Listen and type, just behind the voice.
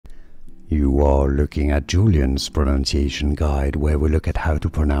You are looking at Julian's pronunciation guide, where we look at how to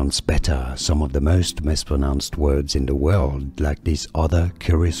pronounce better some of the most mispronounced words in the world, like this other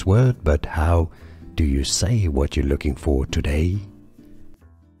curious word. But how do you say what you're looking for today?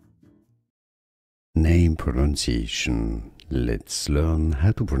 Name pronunciation. Let's learn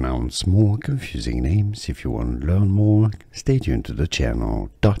how to pronounce more confusing names. If you want to learn more, stay tuned to the channel.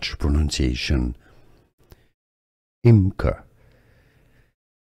 Dutch pronunciation. Ymke.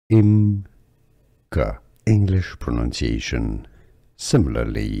 Ymke. English pronunciation.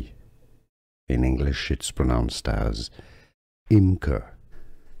 Similarly, in English it's pronounced as Ymke.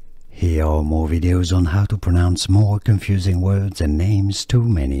 Here are more videos on how to pronounce more confusing words and names too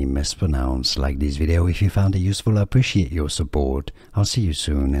many mispronounced. Like this video if you found it useful. I appreciate your support. I'll see you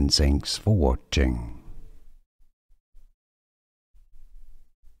soon and thanks for watching.